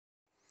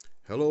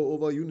Hello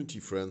over Unity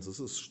friends,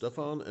 this is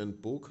Stefan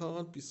and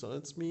Burkhard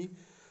besides me,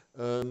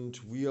 and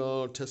we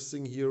are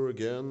testing here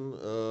again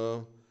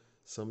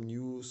some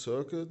new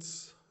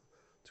circuits.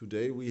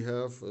 Today we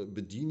have a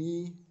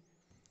Bedini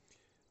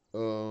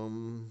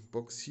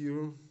box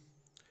here.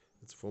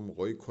 It's from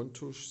Roy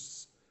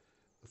Kontusch's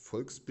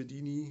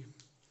Volksbedini,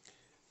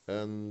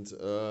 and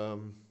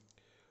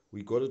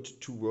we got it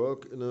to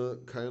work in a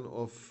kind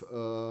of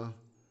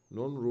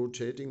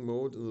non-rotating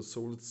mode, in a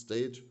solid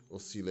state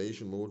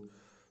oscillation mode,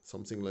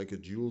 something like a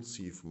dual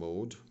sieve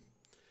mode.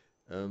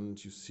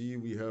 And you see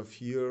we have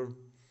here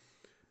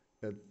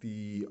at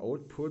the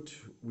output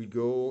we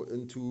go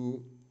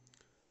into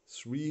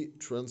 3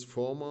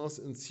 transformers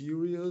in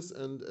series,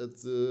 and at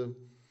the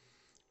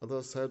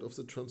other side of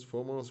the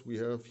transformers we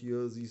have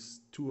here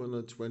these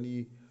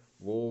 220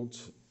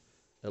 volt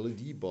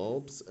LED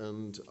bulbs,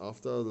 and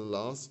after the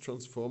last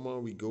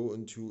transformer we go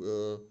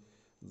into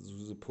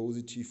the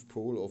positive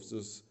pole of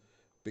this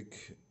big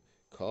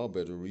car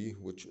battery,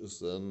 which is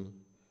then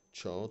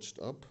charged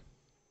up.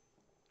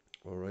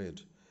 All right,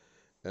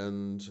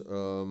 and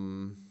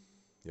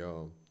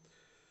yeah,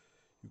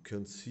 you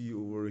can see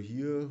over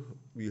here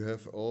we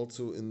have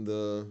also in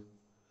the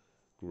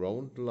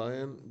ground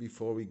line,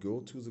 before we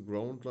go to the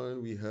ground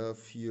line, we have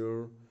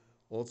here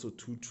also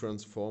 2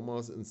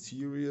 transformers in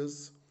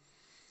series.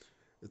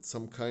 It's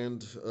some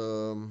kind,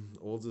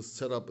 all this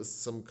setup is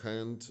some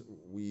kind,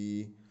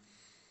 we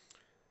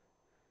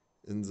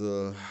in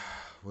the,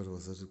 what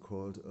was it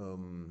called,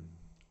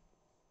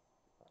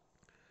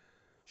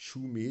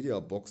 Schuh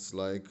media box,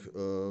 like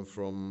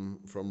from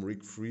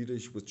Rick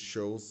Friedrich, which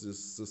shows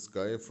this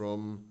guy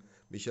from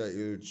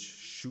Michael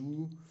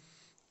Schuh.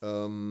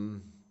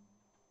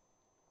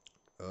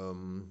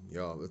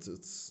 Yeah,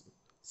 it's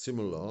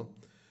similar.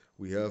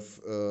 We have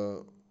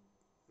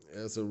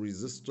as a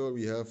resistor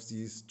we have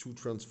these 2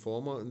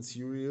 transformer in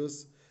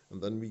series, and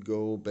then we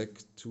go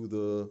back to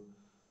the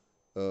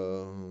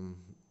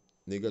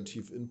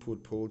negative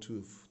input pole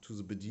to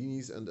the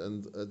Bedinis, and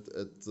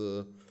at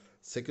the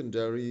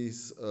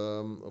secondaries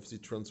of the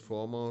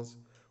transformers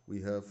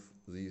we have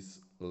these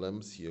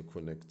lamps here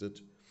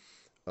connected.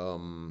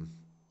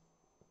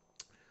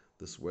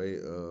 This way,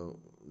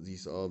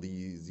 these are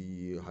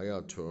the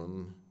higher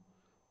turn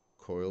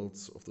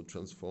coils of the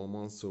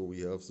transformers. So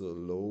we have the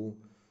low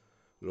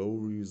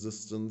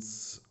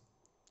resistance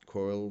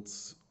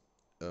coils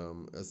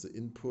as the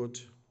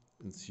input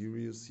in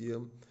series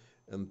here,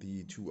 and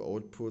the 2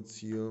 outputs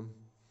here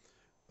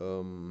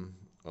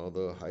are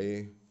the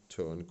high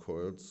turn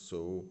coils,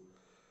 so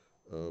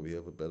we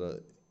have a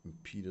better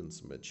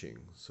impedance matching.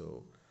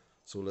 So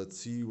let's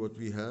see what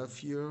we have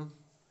here.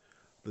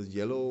 The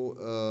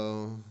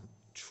yellow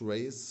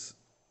trace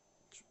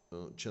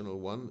channel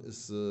 1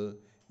 is the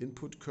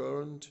input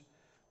current,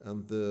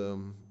 and the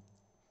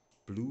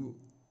blue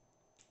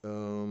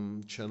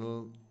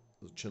channel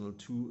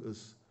 2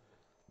 is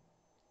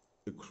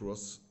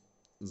across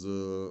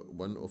the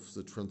one of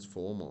the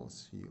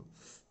transformers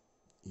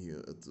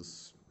here at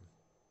this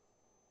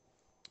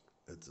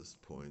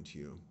point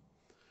here,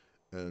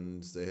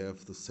 and they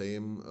have the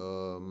same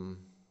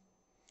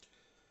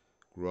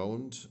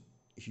ground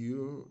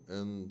here,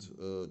 and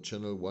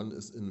channel 1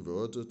 is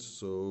inverted,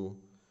 so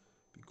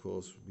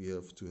because we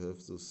have to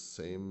have the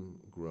same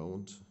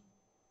ground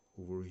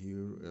over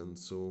here, and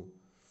so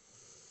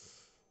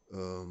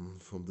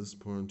from this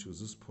point to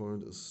this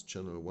point is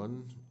channel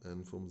 1,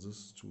 and from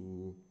this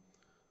to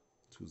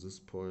this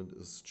point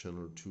is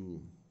channel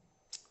 2.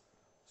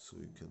 So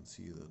you can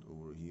see that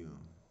over here.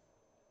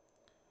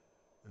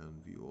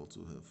 And we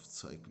also have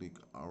cyclic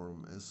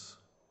RMS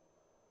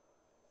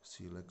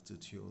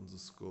selected here on the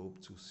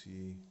scope to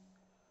see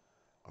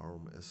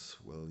RMS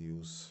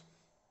values.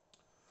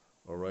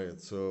 All right,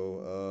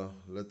 so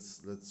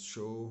let's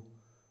show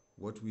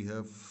what we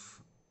have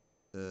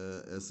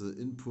as an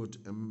input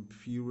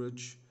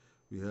amperage.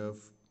 We have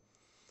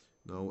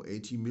now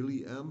 80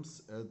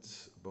 milliamps at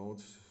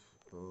about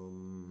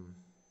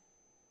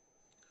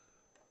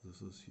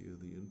this is here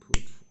the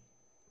input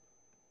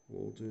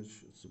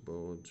voltage. It's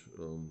about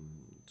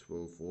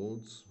 12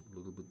 volts, a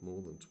little bit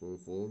more than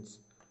 12 volts,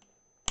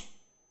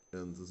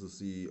 and this is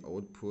the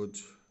output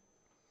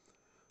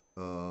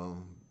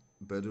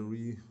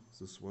battery.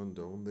 This one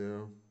down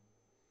there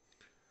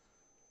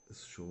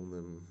is shown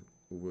then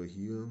over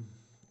here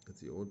at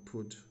the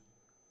output.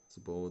 It's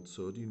about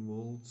 13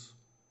 volts.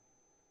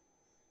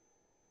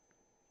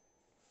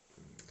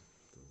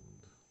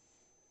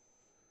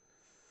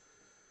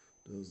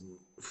 Doesn't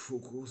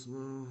focus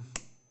now.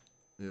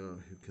 Yeah,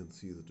 you can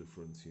see the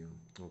difference here.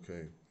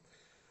 Okay.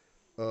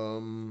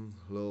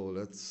 Hello,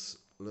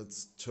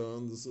 let's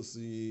turn. This is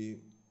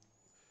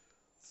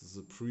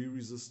a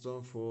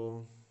pre-resistor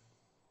for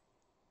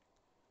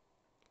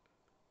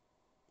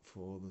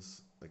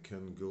this. I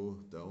can go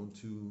down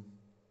to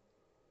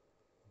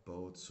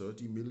about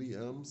 30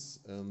 milliamps,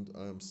 and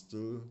I'm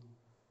still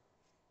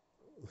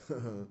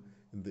in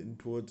the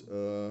input.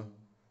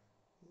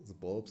 The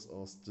bulbs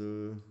are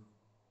still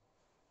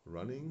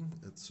running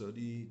at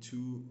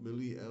 32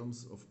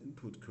 milliamps of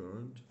input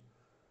current,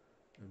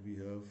 and we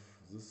have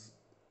these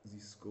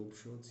scope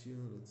shots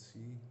here, let's see.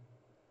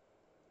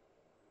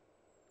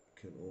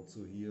 You can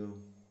also hear,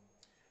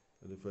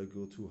 and if I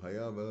go to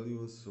higher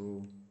values,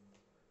 so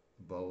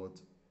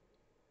about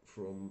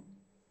from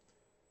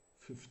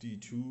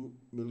 52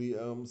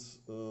 milliamps,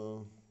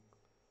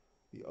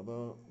 the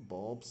other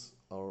bulbs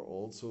are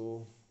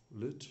also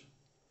lit.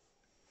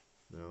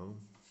 Yeah.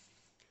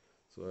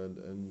 So and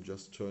I'm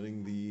just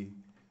turning the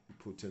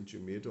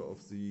potentiometer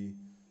of the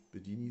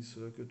Bedini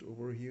circuit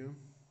over here.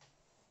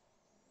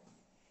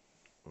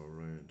 All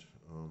right.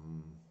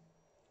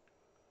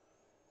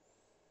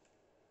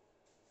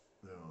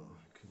 Yeah,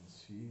 I can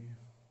see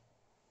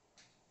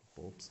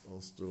bulbs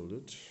are still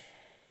lit.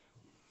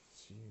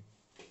 Let's see,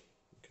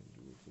 we can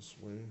do it this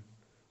way.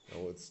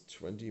 Now it's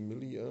 20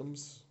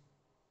 milliamps.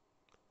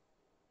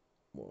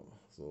 Well,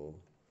 so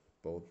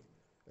about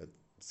at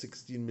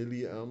 16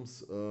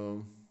 milliamps,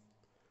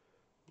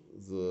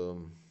 the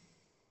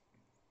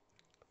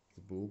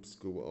bulbs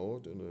go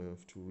out, and I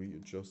have to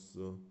readjust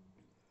the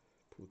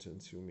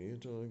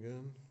potentiometer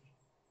again.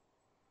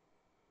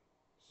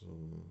 So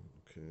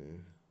okay.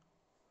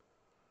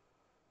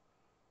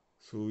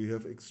 So we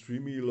have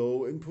extremely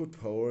low input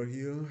power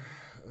here.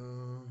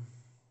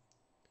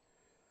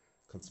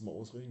 Kannst du mal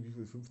ausrechnen, wie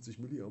viel 50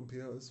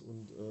 Milliampere ist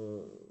und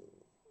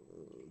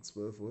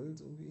 12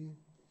 Volt irgendwie?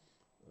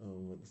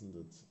 Was ist denn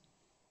das?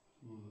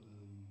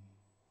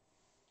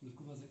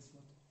 0,6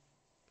 Watt.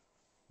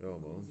 Ja,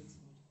 ne? 0,6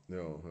 Watt. Ja,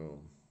 ja.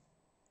 Genau.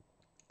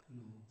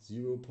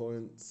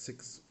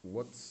 0.6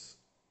 watts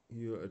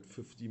here at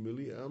 50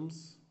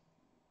 milliamps.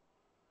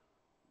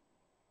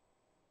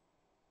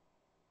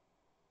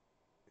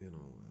 You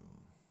know,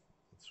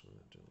 that's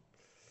right.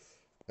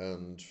 Yeah.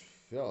 And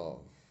yeah,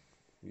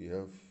 we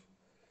have,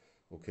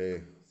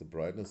 okay, the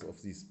brightness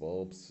of these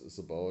bulbs is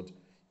about,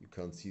 you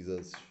can't see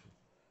this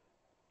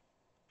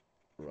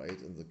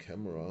right in the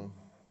camera.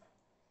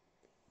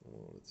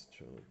 Oh, let's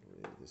turn it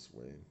this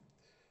way.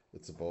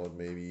 It's about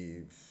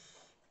maybe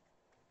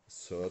a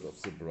third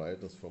of the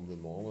brightness from the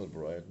normal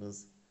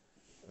brightness.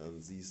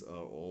 And these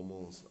are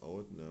almost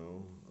out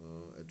now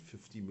at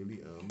 50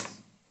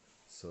 milliamps.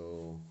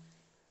 So,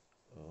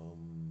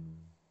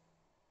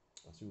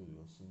 achso, du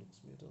hast einen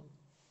Luxmeter?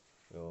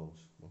 Ja,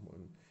 ich mach mal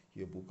einen.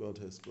 Here, Burkhard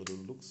has got a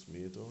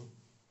Luxmeter.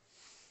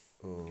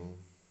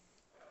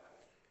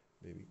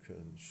 Maybe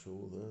can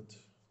show that.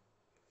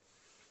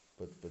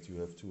 But you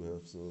have to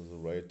have the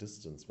right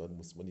distance, weil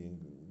muss man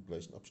den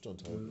gleichen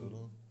Abstand halten, Ja.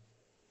 oder?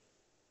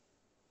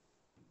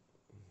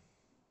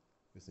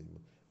 Ich weiß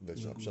nicht, in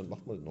welchen Abstand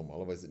macht man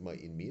normalerweise immer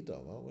 1 Meter,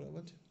 oder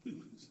was?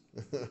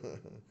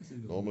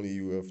 Normally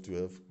you have to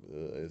have,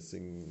 I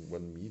think,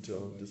 1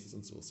 meter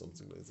distance or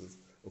something like this.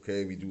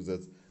 Okay, we do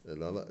that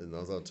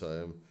another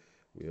time.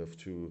 We have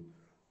to,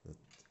 that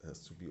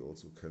has to be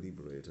also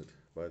calibrated.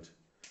 But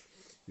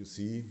you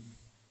see,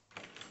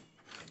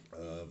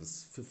 with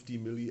 50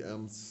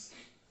 milliamps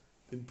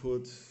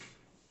input,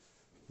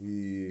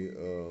 we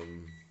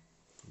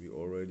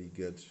already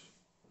get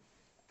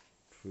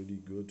pretty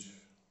good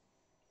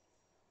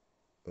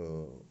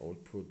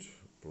output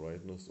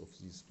brightness of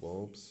these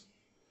bulbs.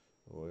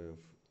 I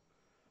have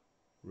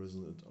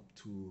risen it up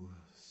to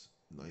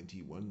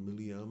 91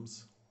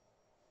 milliamps,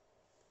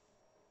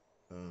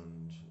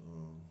 and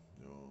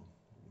yeah,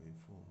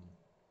 waveform.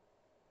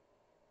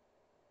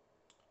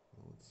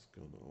 Now it's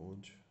gone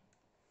out.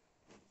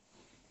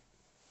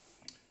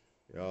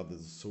 Yeah, the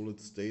solid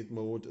state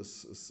mode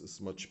is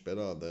much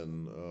better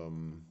than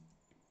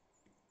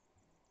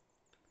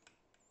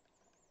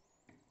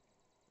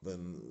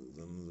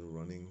the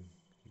running.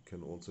 You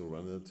can also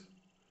run it,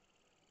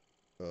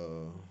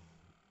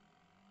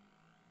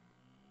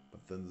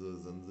 but then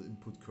the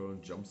input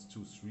current jumps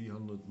to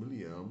 300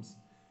 milliamps,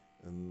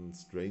 and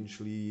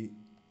strangely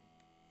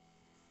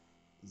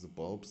the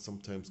bulbs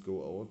sometimes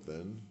go out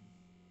then.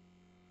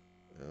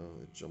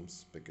 Yeah, it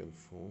jumps back and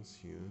forth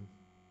here.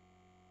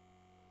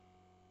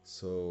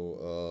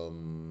 So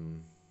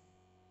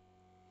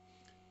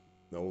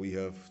now we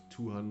have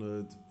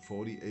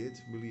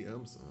 248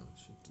 milliamps. Ah,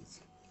 shit,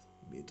 this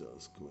meter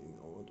is going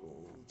out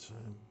all the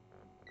time.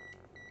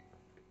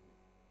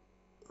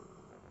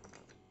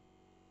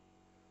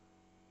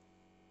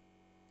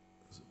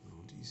 Is it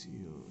now DC?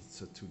 It's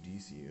set to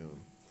DC, yeah.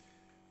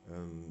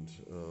 And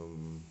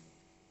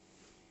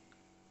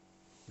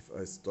if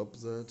I stop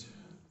that,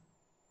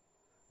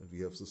 and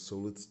we have the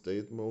solid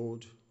state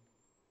mode,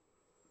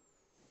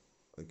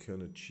 I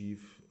can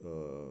achieve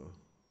the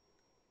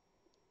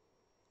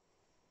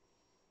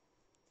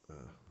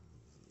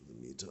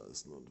meter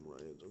is not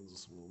right at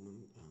this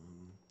moment.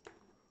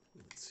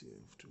 Let's see, I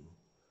have to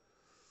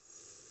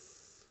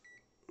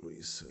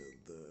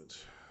reset that.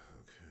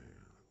 Okay,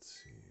 let's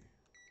see.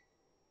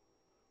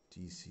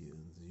 DC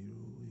and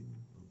zeroing,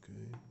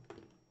 okay.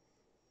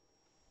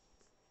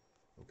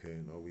 Okay,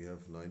 now we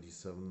have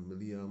 97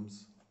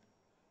 milliamps,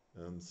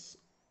 and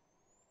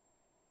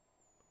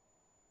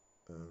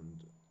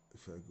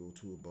if I go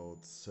to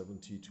about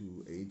 70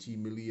 to 80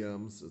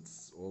 milliamps,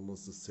 it's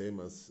almost the same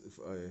as if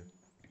I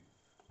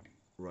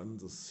run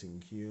this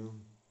thing here.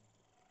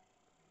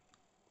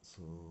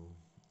 So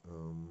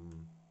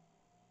And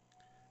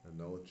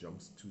now it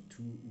jumps to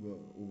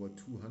over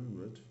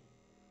 200.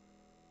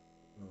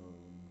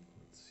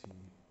 Let's see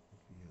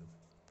if we have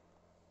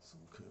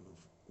some kind of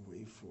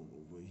waveform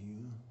over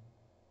here.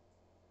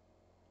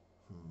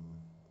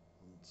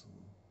 Und so.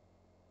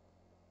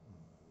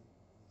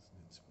 Was ist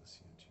denn jetzt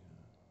passiert hier?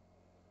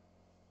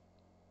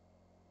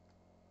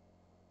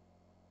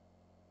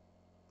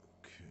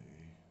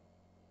 Okay.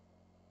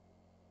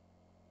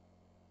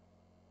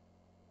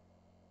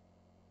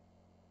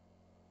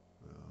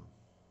 Yeah.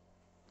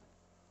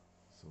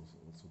 So it's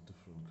also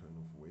different kind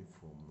of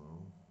waveform now.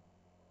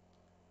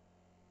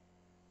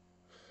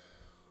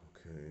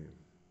 Okay.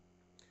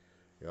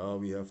 Yeah,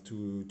 we have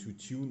to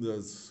tune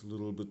this a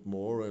little bit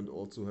more and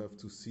also have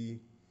to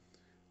see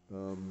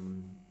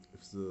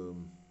if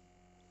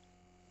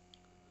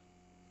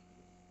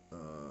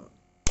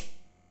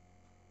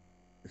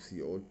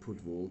the output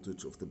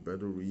voltage of the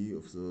battery,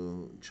 of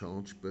the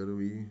charged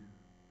battery,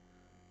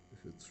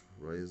 if it's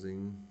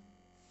rising.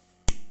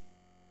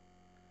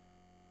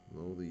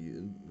 Now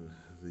the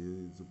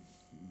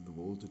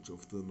voltage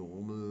of the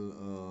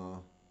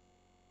normal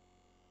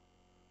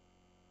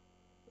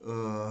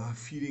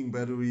feeding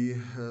battery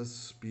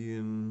has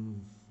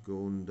been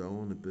going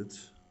down a bit.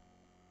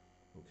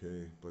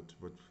 Okay, but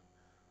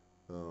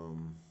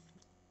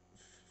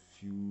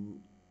few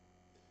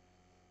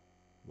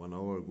 1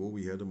 hour ago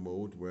we had a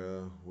mode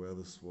where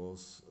this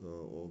was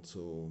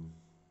also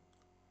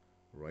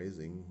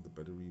rising, the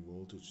battery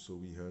voltage. So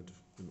we had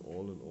in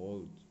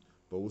all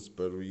both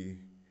battery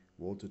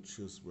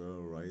voltages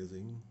were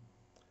rising.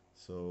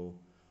 So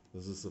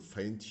this is a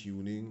fine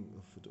tuning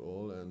of it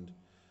all, and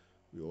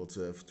we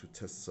also have to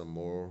test some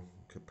more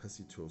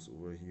capacitors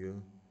over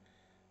here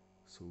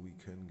so we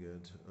can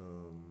get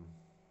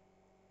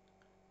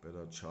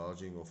better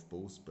charging of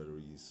both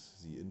batteries,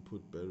 the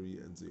input battery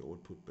and the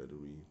output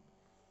battery.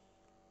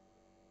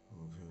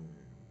 Okay.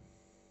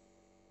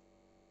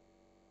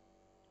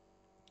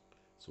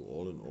 So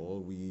all in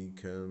all, we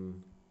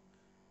can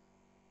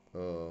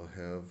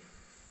have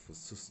a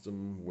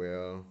system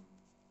where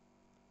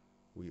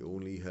we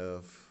only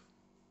have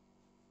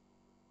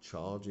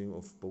charging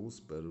of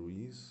both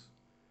batteries,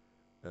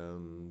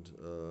 and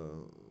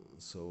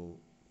so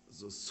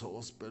the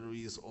source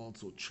battery is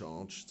also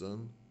charged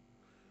then.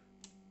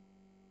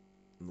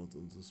 Not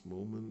in this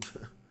moment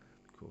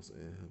because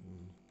I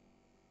haven't.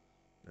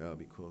 Yeah,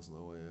 because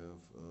now I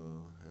have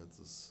had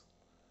this,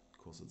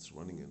 because it's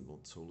running in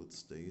not solid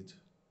state.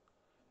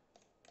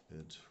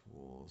 It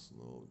was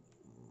now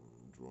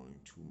drawing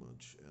too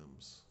much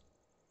amps,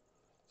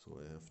 so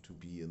I have to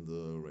be in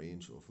the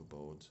range of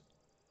about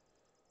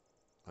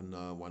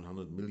under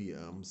 100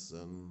 milliamps.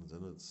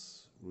 Then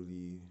it's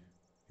really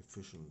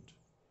efficient.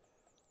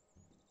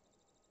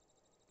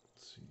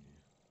 Let's see.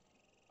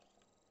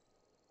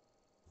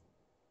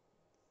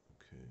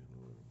 Okay,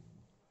 now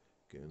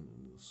again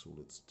in the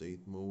solid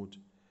state mode.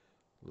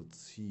 Let's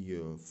see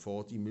here,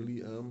 40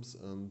 milliamps,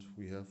 and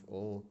we have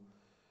all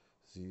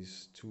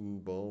these two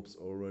bulbs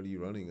already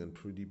running and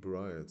pretty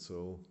bright,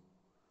 so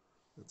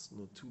that's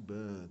not too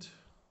bad.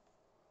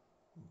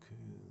 Okay.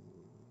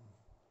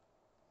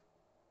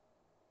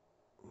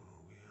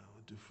 Oh, we have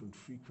a different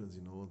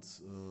frequency now,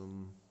 it's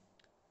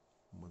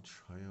much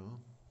higher.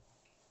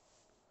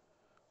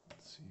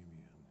 Let's see,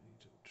 we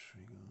need a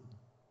trigger.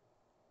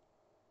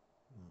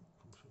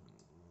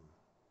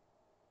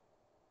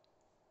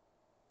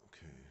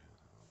 Okay,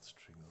 let's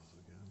trigger this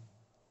again.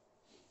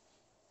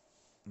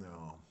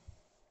 Now,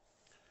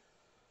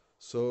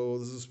 so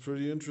this is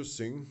pretty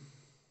interesting,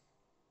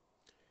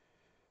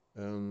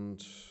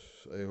 and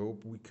I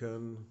hope we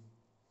can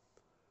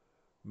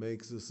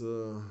make this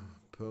a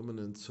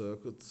permanent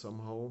circuit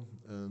somehow.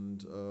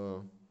 And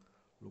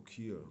look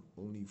here,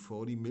 only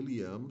 40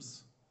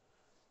 milliamps,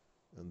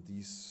 and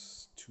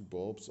these two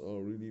bulbs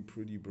are really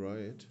pretty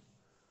bright.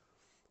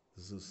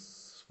 This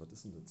is, was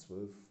ist denn das,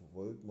 12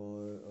 Volt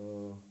mal,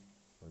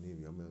 nee,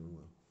 wir haben ja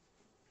nur.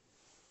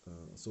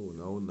 So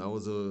now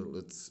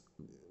let's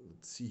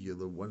see here,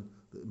 the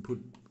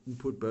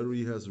input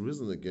battery has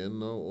risen again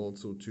now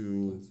also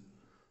to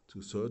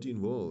 13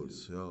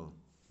 volts. Yeah,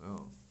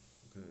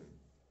 okay.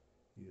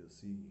 Here,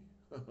 see.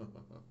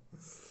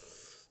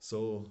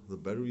 So the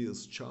battery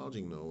is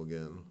charging now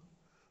again.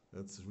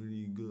 That's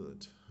really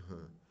good.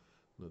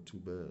 Not too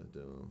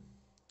bad.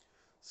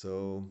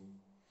 So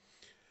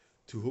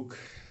to hook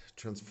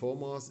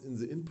transformers in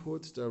the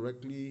input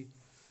directly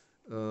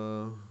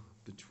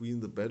between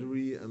the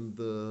battery and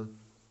the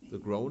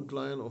ground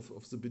line of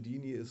the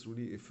Bedini is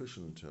really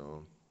efficient.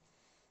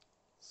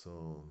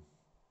 So,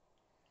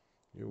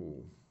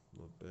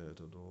 not bad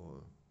at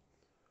all.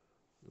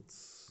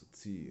 Let's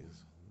see,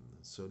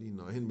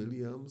 39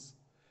 milliamps.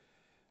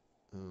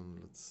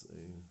 Let's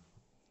say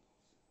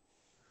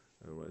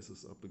I rise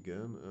this up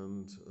again,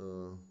 and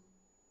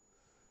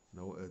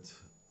now at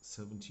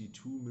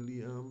 72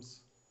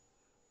 milliamps.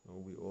 Now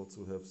we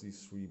also have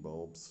these three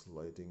bulbs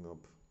lighting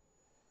up.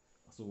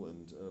 So,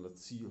 and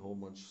let's see how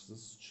much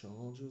this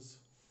charges.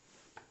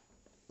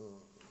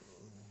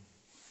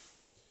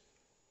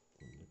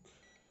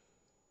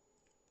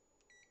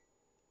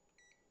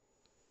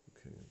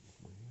 Okay, guck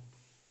mal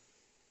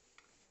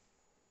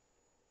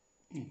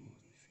hier.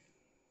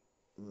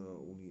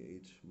 Only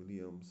 8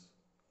 milliamps.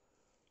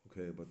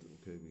 Okay, but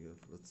okay, we have,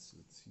 let's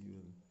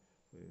see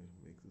when we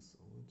make this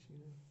out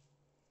here.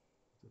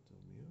 Is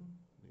that mehr?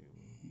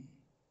 Nee,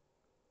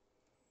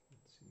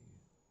 let's see.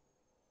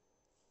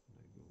 When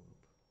I go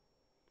up.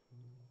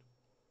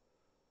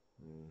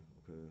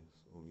 Okay,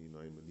 it's only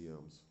 9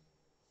 milliamps.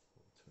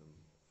 10,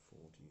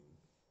 14.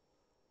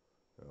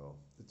 Yeah,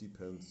 it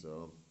depends.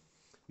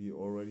 We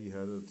already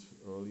had it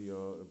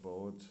earlier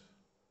about,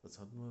 was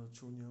hatten wir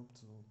schon gehabt?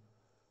 So,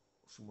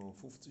 schon mal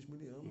 50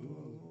 Milliamp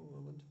oder so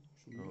damit?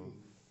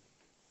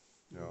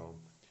 Yeah.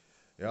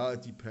 Yeah,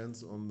 it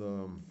depends on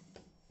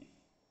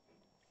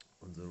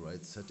the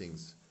right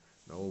settings.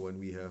 Now when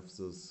we have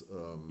this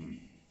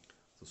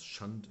this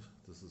shunt,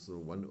 this is a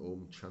 1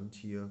 ohm shunt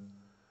here,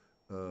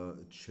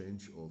 it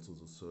changed also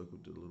the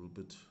circuit a little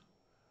bit,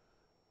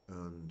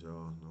 and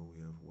now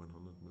we have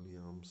 100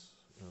 milliamps,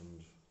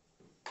 and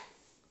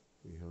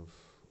we have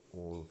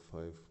all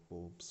 5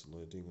 bulbs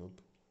lighting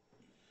up,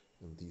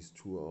 and these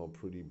two are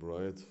pretty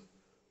bright.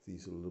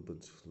 These a little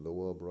bit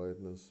lower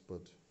brightness,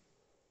 but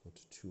not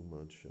too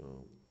much.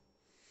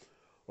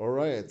 All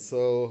right,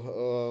 so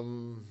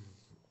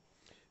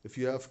if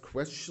you have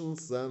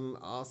questions, then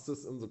ask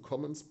this in the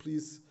comments,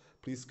 please.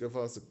 Please give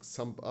us a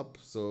thumb up.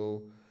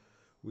 So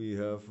we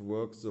have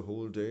worked the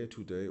whole day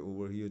today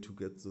over here to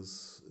get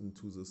this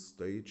into the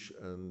stage,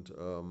 and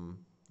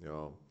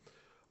yeah,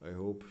 I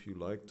hope you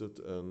liked it,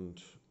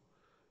 and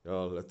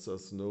yeah, let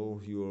us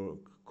know your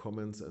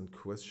comments and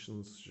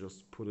questions.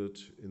 Just put it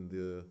in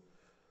the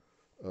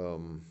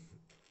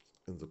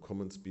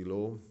comments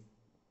below.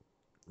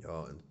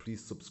 Yeah, and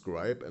please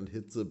subscribe and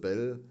hit the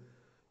bell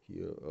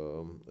here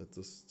at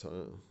this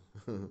time.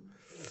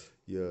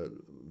 Here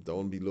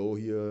down below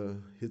here,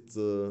 hit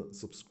the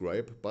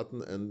subscribe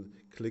button and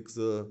click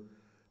the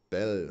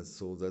bell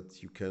so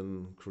that you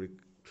can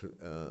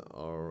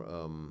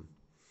are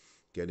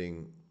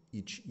getting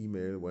each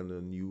email when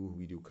a new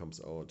video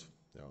comes out.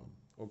 Yeah.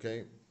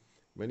 Okay.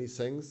 Many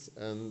thanks,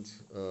 and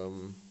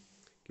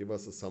give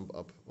us a thumb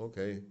up.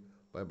 Okay.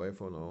 Bye bye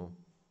for now.